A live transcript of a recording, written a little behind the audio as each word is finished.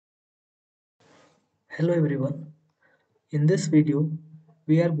Hello everyone. In this video,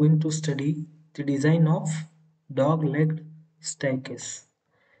 we are going to study the design of dog-legged staircase.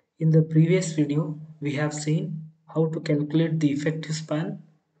 In the previous video, we have seen how to calculate the effective span,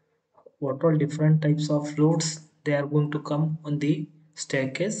 what all different types of loads they are going to come on the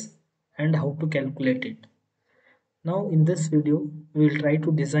staircase and how to calculate it. Now in this video, we will try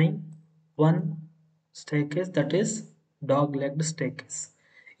to design one staircase, that is dog-legged staircase.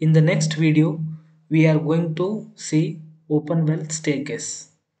 In the next video, we are going to see open well staircase.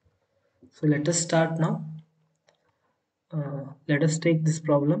 So let us start now. Let us take this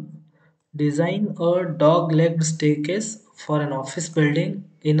problem. Design a dog-legged staircase for an office building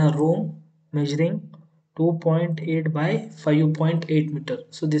in a room measuring 2.8 by 5.8 meter.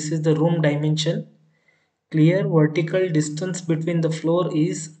 So this is the room dimension. Clear vertical distance between the floor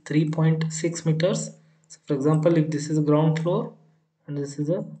is 3.6 meters. So for example, if this is ground floor and this is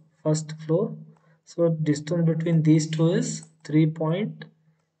a first floor, so distance between these two is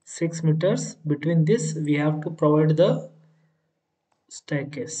 3.6 meters. Between this we have to provide the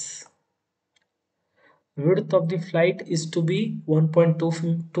staircase. Width of the flight is to be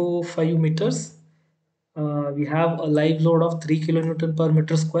 1.225 meters. We have a live load of 3 kilonewton per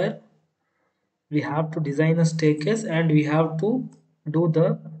meter square. We have to design a staircase and we have to do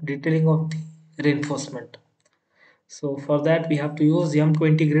the detailing of the reinforcement. So for that we have to use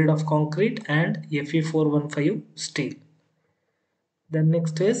M20 grade of concrete and Fe415 steel. Then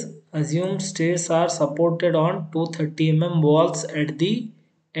next is assume stairs are supported on 230 mm walls at the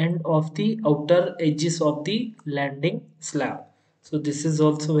end of the outer edges of the landing slab. So this is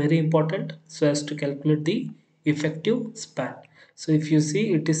also very important so as to calculate the effective span. So if you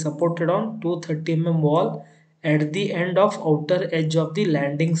see, it is supported on 230 mm wall at the end of outer edge of the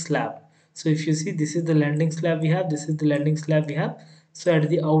landing slab. So if you see, this is the landing slab we have, this is the landing slab we have. So at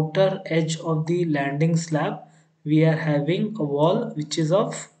the outer edge of the landing slab we are having a wall which is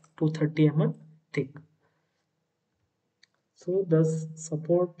of 230 mm thick. So the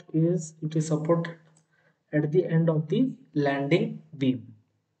support is, it is supported at the end of the landing beam.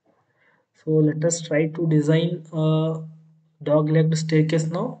 So let us try to design a dog-legged staircase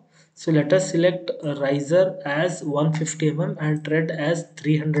now. So let us select a riser as 150 mm and tread as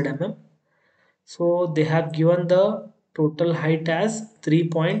 300 mm. So they have given the total height as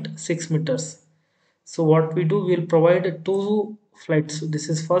 3.6 meters. So what we do, we'll provide two flights. So this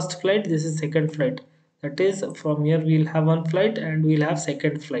is first flight, this is second flight. That is, from here we'll have one flight and we'll have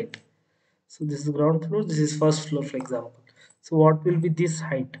second flight. So this is ground floor, this is first floor, for example. So what will be this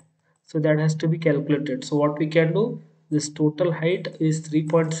height? So that has to be calculated. So what we can do, this total height is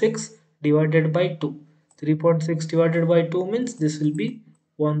 3.6 divided by 2. 3.6 divided by 2 means this will be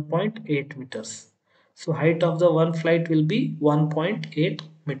 1.8 meters. So height of the one flight will be 1.8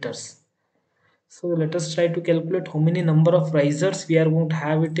 meters. So let us try to calculate how many number of risers we are going to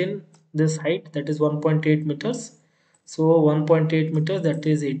have it in this height, that is 1.8 meters. So 1.8 meters, that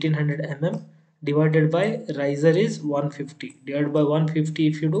is 1800 mm, divided by riser is 150. Divided by 150,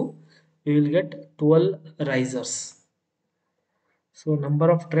 if you do, we will get 12 risers. So number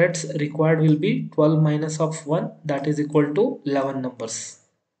of treads required will be 12 minus of 1, that is equal to 11 numbers.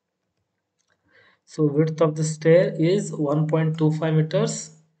 So width of the stair is 1.25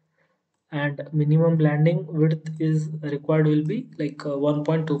 meters. And minimum landing width is required will be like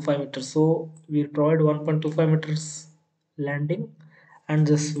 1.25 meters. So we'll provide 1.25 meters landing and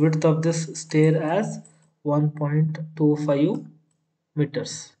this width of this stair as 1.25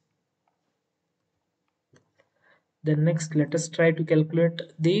 meters. Then next, let us try to calculate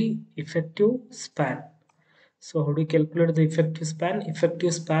the effective span. So how do you calculate the effective span?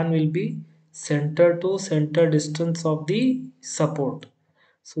 Effective span will be center to center distance of the support.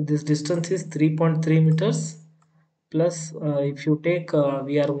 So this distance is 3.3 meters plus if you take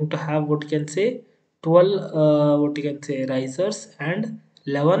we are going to have what you can say 12 what you can say risers and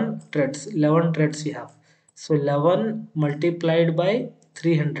 11 treads we have. So 11 multiplied by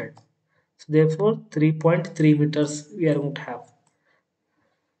 300, so therefore 3.3 meters we are going to have.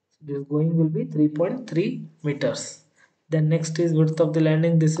 So this going will be 3.3 meters. Then next is width of the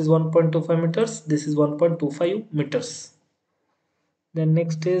landing, this is 1.25 meters, this is 1.25 meters. Then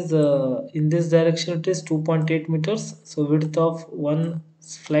next is in this direction it is 2.8 meters. So width of one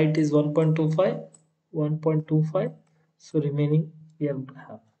flight is 1.25. So remaining we are going to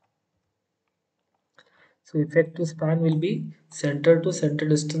have. So effective span will be center to center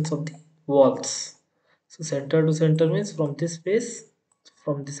distance of the walls. So center to center means from this face,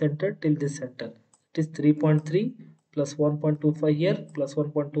 from the center till this center. It is 3.3 plus 1.25 here plus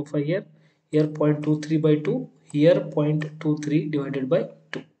 1.25 here. Here 0.23 by 2. Here 0.23 divided by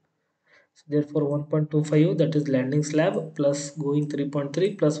 2. So therefore 1.25 that is landing slab plus going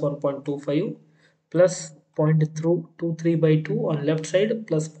 3.3 plus 1.25 plus 0.23 by 2 on left side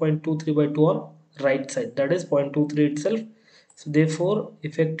plus 0.23 by 2 on right side, that is 0.23 itself. So therefore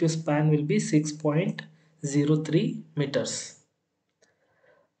effective span will be 6.03 meters.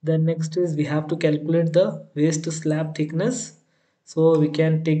 Then next is we have to calculate the waste slab thickness. So we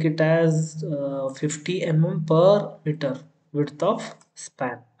can take it as 50 mm per meter width of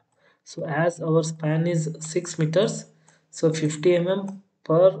span. So as our span is 6 meters, so 50 mm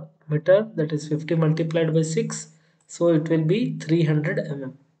per meter, that is 50 multiplied by 6, so it will be 300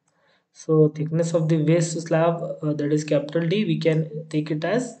 mm. So thickness of the waste slab, that is capital D, we can take it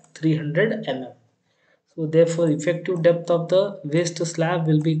as 300 mm. So therefore effective depth of the waste slab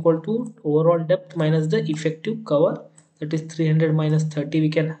will be equal to overall depth minus the effective cover, that is 300 minus 30 we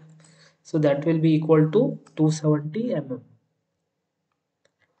can have. So that will be equal to 270 mm.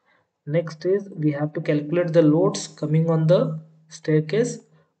 Next is we have to calculate the loads coming on the staircase.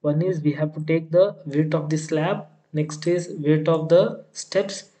 One is we have to take the weight of the slab, next is weight of the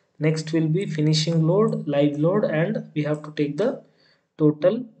steps, next will be finishing load, live load, and we have to take the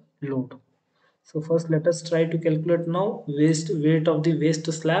total load. So first let us try to calculate now weight of the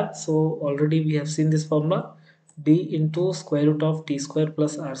waste slab. So already we have seen this formula, d into square root of t square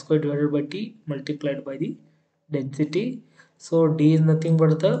plus r square divided by t multiplied by the density. So d is nothing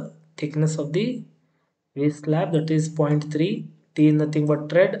but the thickness of the waste slab, that is 0.3, t is nothing but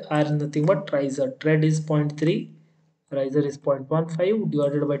tread, r is nothing but riser. Tread is 0.3, riser is 0.15,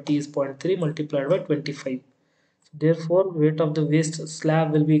 divided by t is 0.3 multiplied by 25. Therefore, weight of the waste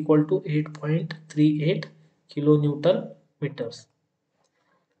slab will be equal to 8.38 kilonewton meters.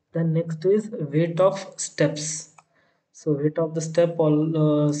 Then next is weight of steps. So weight of the step,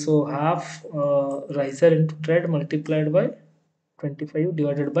 so half riser into tread multiplied by 25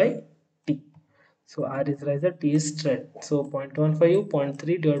 divided by t. So r is riser, t is tread. So 0.15,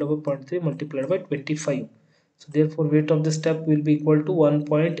 0.3 divided by zero point 0.3 multiplied by 25. So therefore weight of the step will be equal to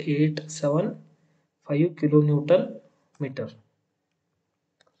 1.875 kilonewton meter.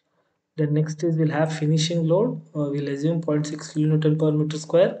 Then next is we'll have finishing load. We'll assume 0.6 kilonewton per meter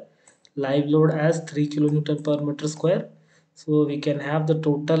square. Live load as 3 kilonewton per meter square. So we can have the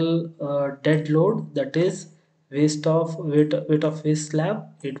total dead load, that is weight of waste slab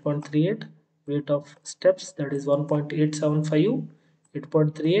 8.38, weight of steps, that is 1.875,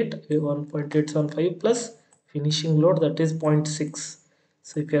 8.38 1.875 plus finishing load, that is 0.6.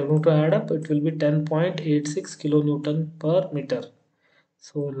 So if you are going to add up, it will be 10.86 kilonewton per meter.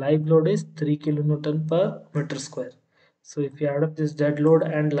 So live load is 3 kilonewton per meter square. So if you add up this dead load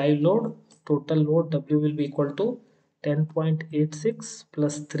and live load, total load W will be equal to 10.86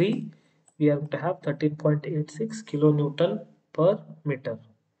 plus 3. We are going to have 13.86 kilonewton per meter.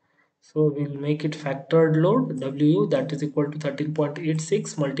 So we'll make it factored load W, that is equal to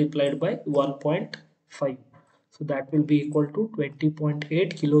 13.86 multiplied by 1.5. So that will be equal to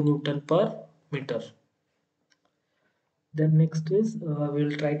 20.8 kilonewton per meter. Then next is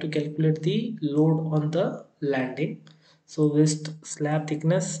we'll try to calculate the load on the landing. So waste slab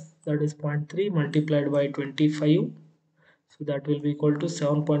thickness, that is 0.3 multiplied by 25. So that will be equal to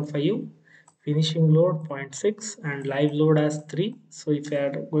 7.5. Finishing load 0.6 and live load as 3. So if you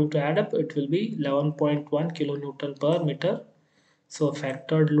are going to add up, it will be 11.1 kilonewton per meter. So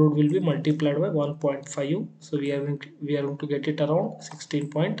factored load will be multiplied by 1.5. So we are going to get it around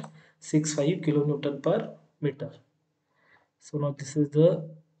 16.65 kilonewton per meter. So now this is the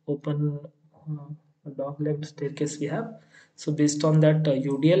open dog legged staircase we have. So based on that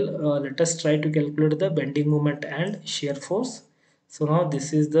UDL, let us try to calculate the bending moment and shear force. So now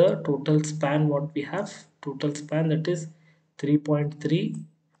this is the total span what we have. Total span, that is 3.3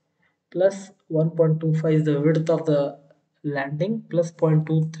 plus 1.25 is the width of the landing plus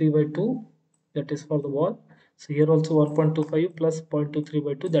 0.23 by 2, that is for the wall. So here also 1.25 plus 0.23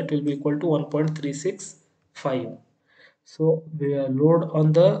 by 2, that will be equal to 1.365. So we are load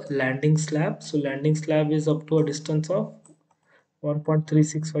on the landing slab. So landing slab is up to a distance of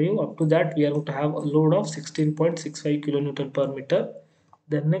 1.365. Up to that we are going to have a load of 16.65 kilonewton per meter.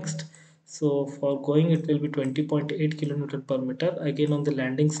 Then next, so for going it will be 20.8 kilonewton per meter. Again on the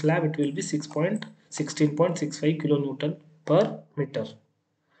landing slab it will be 16.65 kilonewton per meter.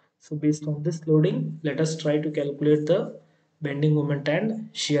 So based on this loading, let us try to calculate the bending moment and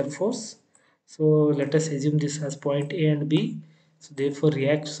shear force. So let us assume this as point A and B. So therefore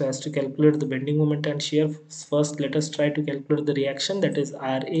react, so as to calculate the bending moment and shear force, first let us try to calculate the reaction, that is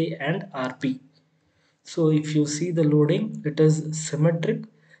RA and RP. So if you see the loading, it is symmetric.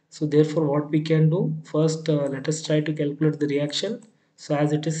 So therefore what we can do, first let us try to calculate the reaction. So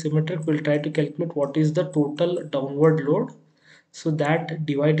as it is symmetric, we'll try to calculate what is the total downward load. So that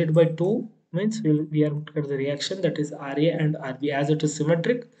divided by 2 means we are going to get the reaction, that is RA and RB. As it is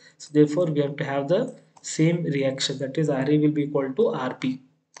symmetric, so therefore we have to have the same reaction, that is RA will be equal to RB.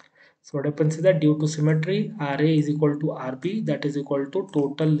 So what happens is that due to symmetry, RA is equal to RB, that is equal to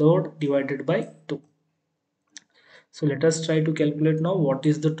total load divided by 2. So let us try to calculate now what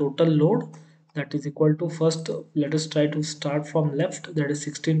is the total load. That is equal to, first let us try to start from left, that is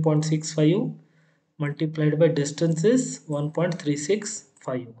 16.65 multiplied by distance is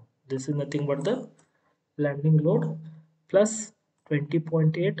 1.365. This is nothing but the landing load, plus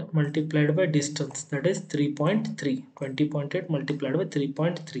 20.8 multiplied by distance, that is 3.3. 20.8 multiplied by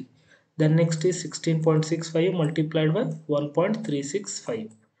 3.3. Then next is 16.65 multiplied by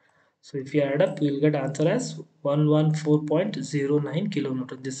 1.365. So if you add up, you will get answer as 114.09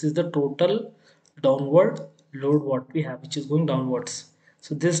 kilonewton. This is the total downward load what we have, which is going downwards.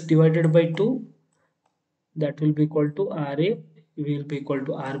 So this divided by 2, that will be equal to RA will be equal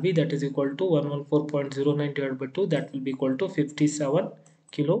to RB, that is equal to 114.09 divided by 2, that will be equal to 57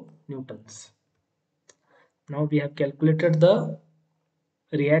 kilonewtons. Now we have calculated the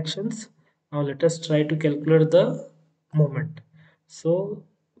reactions. Now let us try to calculate the moment. So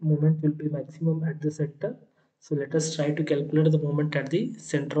moment will be maximum at the center. So let us try to calculate the moment at the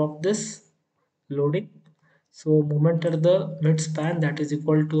center of this loading. So moment at the mid span, that is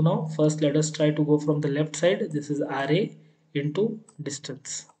equal to, now first let us try to go from the left side. This is RA into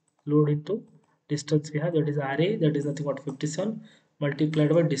distance, load into distance we have, that is RA, that is nothing but 57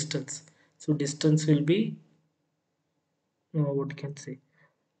 multiplied by distance. So distance will be what you can say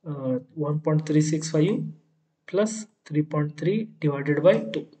 1.365 plus 3.3 divided by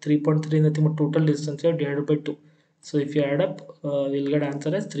 2. 3.3 is nothing but total distance here divided by 2. So if you add up, we'll get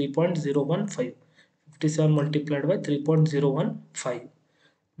answer as 3.015. 57 multiplied by 3.015.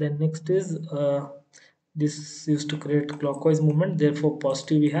 Then next is this used to create clockwise movement, therefore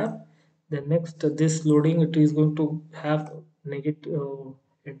positive we have. Then next this loading, it is going to have negative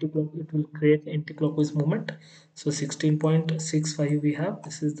it will create anti-clockwise movement. So 16.65 we have,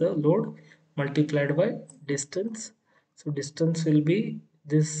 this is the load multiplied by distance. So distance will be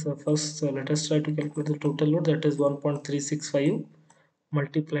this first let us try to calculate the total load, that is 1.365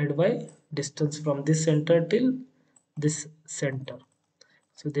 multiplied by distance from this center till this center.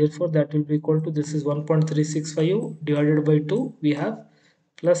 So therefore that will be equal to, this is 1.365 divided by 2 we have,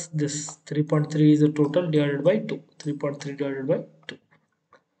 plus this 3.3 is the total divided by 2. 3.3 divided by 2.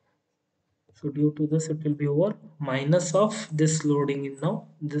 So due to this it will be over, minus of this loading in, now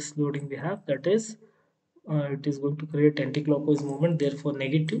this loading we have, that is it is going to create anti-clockwise movement, therefore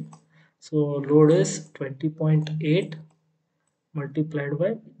negative. So load is 20.8 multiplied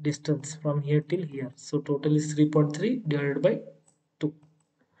by distance from here till here. So total is 3.3 divided by 2.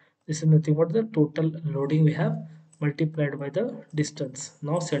 This is nothing but the total loading we have multiplied by the distance.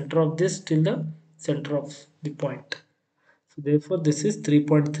 Now center of this till the center of the point. So therefore this is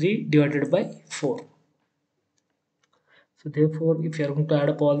 3.3 divided by 4. So therefore if you are going to add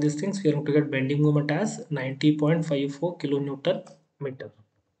up all these things, we are going to get bending moment as 90.54 kilonewton meter.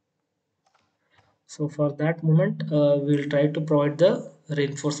 So for that moment we will try to provide the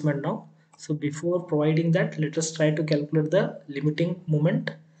reinforcement now. So before providing that, let us try to calculate the limiting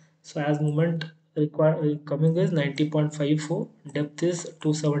moment. So as moment required coming is 90.54, depth is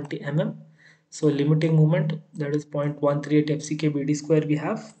 270 mm. So limiting moment, that is 0.138 FCK BD square we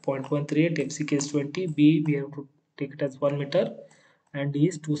have, 0.138 FCK is 20, B we have to take it as 1 meter, and D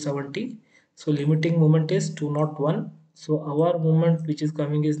is 270. So limiting moment is 201. So our moment which is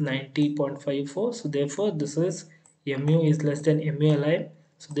coming is 90.54. So therefore this is mu is less than mu align.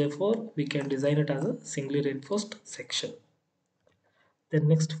 So therefore we can design it as a singly reinforced section. Then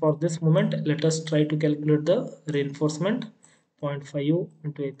next, for this moment, let us try to calculate the reinforcement. 0.5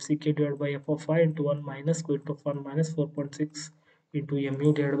 into FCK divided by f of I into 1 minus square root of 1 minus 4.6 into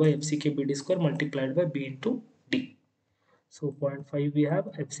mu divided by FCK BD square multiplied by B into D. So 0.5 we have,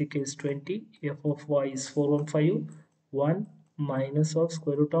 FCK is 20, f of y is 415, 1 minus of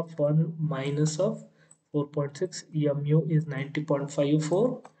square root of 1 minus of 4.6, mu is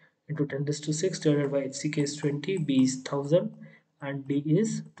 90.54 into 10 raised to 6 divided by FCK is 20, B is 1000 and D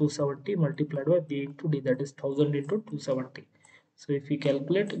is 270 multiplied by B into D, that is 1000 into 270. So if we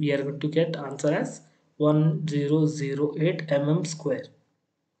calculate, we are going to get answer as 1008 mm square.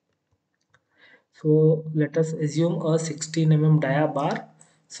 So let us assume a 16 mm dia bar.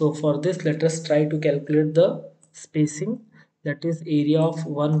 So for this, let us try to calculate the spacing, that is area of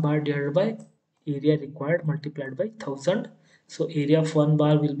 1 bar divided by area required multiplied by 1000. So area of 1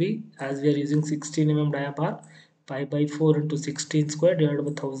 bar will be, as we are using 16 mm dia bar, pi by 4 into 16 square divided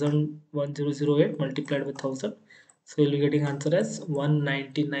by 1008 multiplied by 1000. So we'll be getting answer as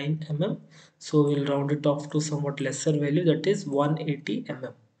 199 mm. So we'll round it off to somewhat lesser value, that is 180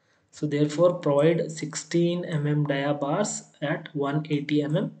 mm. So therefore provide 16 mm dia bars at 180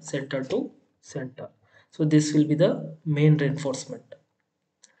 mm center to center. So this will be the main reinforcement.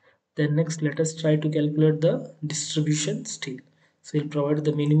 Then next let us try to calculate the distribution steel. So we'll provide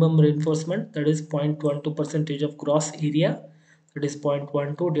the minimum reinforcement, that is 0.12 percentage of gross area, that is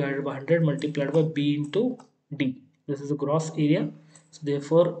 0.12 divided by 100 multiplied by B into D. This is the gross area. So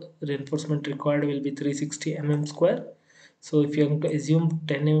therefore reinforcement required will be 360 mm square. So if you are going to assume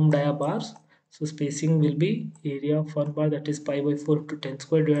 10 mm dia bars, so spacing will be area of one bar, that is pi by 4 to 10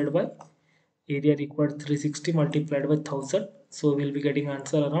 square divided by area required 360 multiplied by 1000. So we'll be getting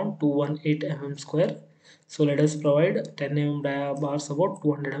answer around 218 mm square. So let us provide 10 mm dia bars about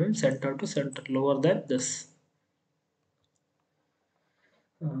 200 mm center to center, lower than this.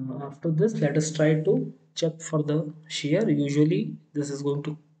 After this let us try to check for the shear. Usually this is going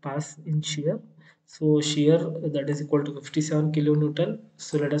to pass in shear. So shear, that is equal to 57 kilonewton.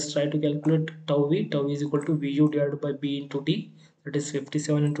 So let us try to calculate tau v. Tau v is equal to vu divided by b into d, that is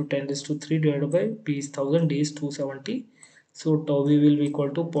 57 into 10 raised to 3 divided by b is 1000, d is 270. So tau v will be equal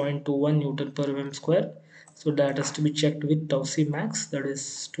to 0.21 newton per mm square. So that has to be checked with tau c max, that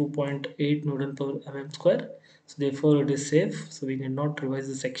is 2.8 newton per mm square. So therefore it is safe, so we need not revise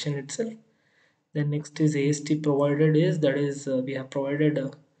the section itself. Then next is AST provided is, that is we have provided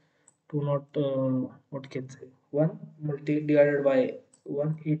 2 not what can say 1 multi divided by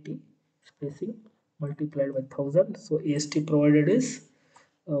 180 spacing multiplied by 1000. So AST provided is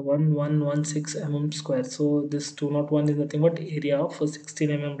 1116 mm square. So this 201 is nothing but area of 16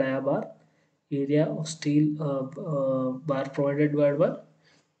 mm dia bar, area of steel bar provided by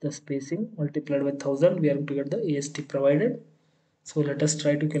the spacing multiplied by 1000. We are going to get the AST provided. So let us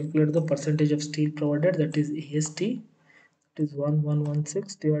try to calculate the percentage of steel provided, that is AST. It is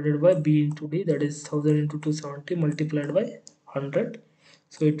 1116 divided by B into D, that is 1000 into 270 multiplied by 100.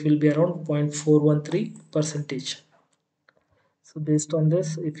 So it will be around 0.413 percentage. So based on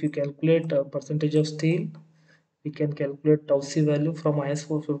this, if you calculate percentage of steel, we can calculate tau c value from IS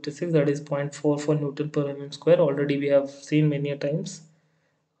 456, that is 0.44 Newton per mm square. Already we have seen many a times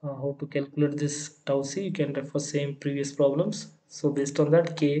how to calculate this tau c. You can refer same previous problems. So based on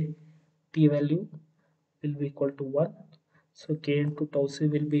that, k t value will be equal to 1. So k into tau c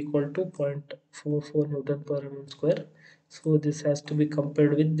will be equal to 0.44 Newton per mm square. So this has to be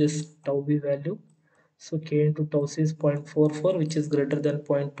compared with this tau b value. So k into tau c is 0.44, which is greater than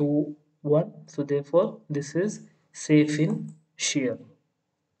 0.21. So therefore this is safe in shear.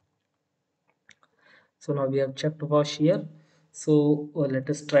 So now we have checked for shear. So let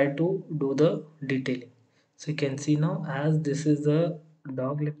us try to do the detailing. So you can see now, as this is the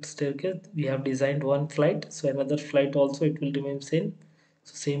dog leg staircase, we have designed one flight, so another flight also it will remain same.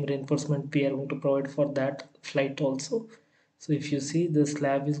 So same reinforcement we are going to provide for that flight also. So if you see, the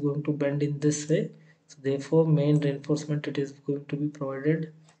slab is going to bend in this way, so therefore main reinforcement it is going to be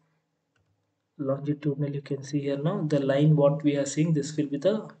provided longitudinal. You can see here now the line what we are seeing, this will be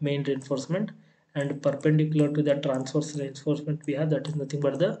the main reinforcement, and perpendicular to the transverse reinforcement we have, that is nothing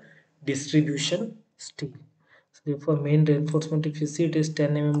but the distribution steel. So therefore main reinforcement, if you see, it is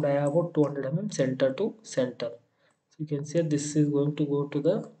 10 mm dia about 200 mm center to center. So you can see this is going to go to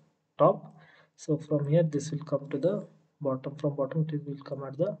the top. So from here this will come to the bottom, from bottom it will come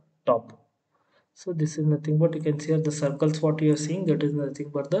at the top. So this is nothing but, you can see here the circles what you are seeing, that is nothing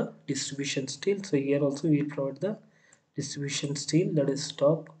but the distribution steel. So here also we will provide the distribution steel, that is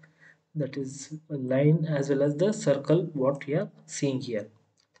top, that is a line, as well as the circle what we are seeing here.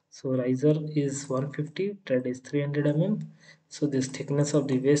 So riser is 150, tread is 300 mm. So this thickness of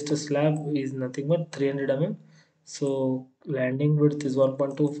the waste slab is nothing but 300 mm. So landing width is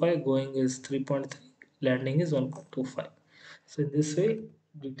 1.25, going is 3.3, landing is 1.25. So in this way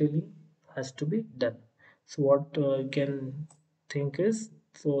detailing has to be done. So what you can think is,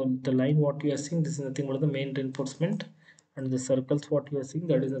 so the line what you are seeing, this is nothing but the main reinforcement, and the circles what you are seeing,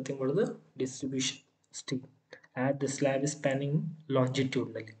 that is nothing but the distribution steel, as the slab is spanning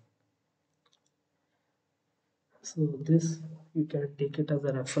longitudinally. So this you can take it as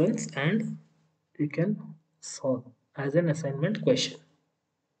a reference and you can solve as an assignment question.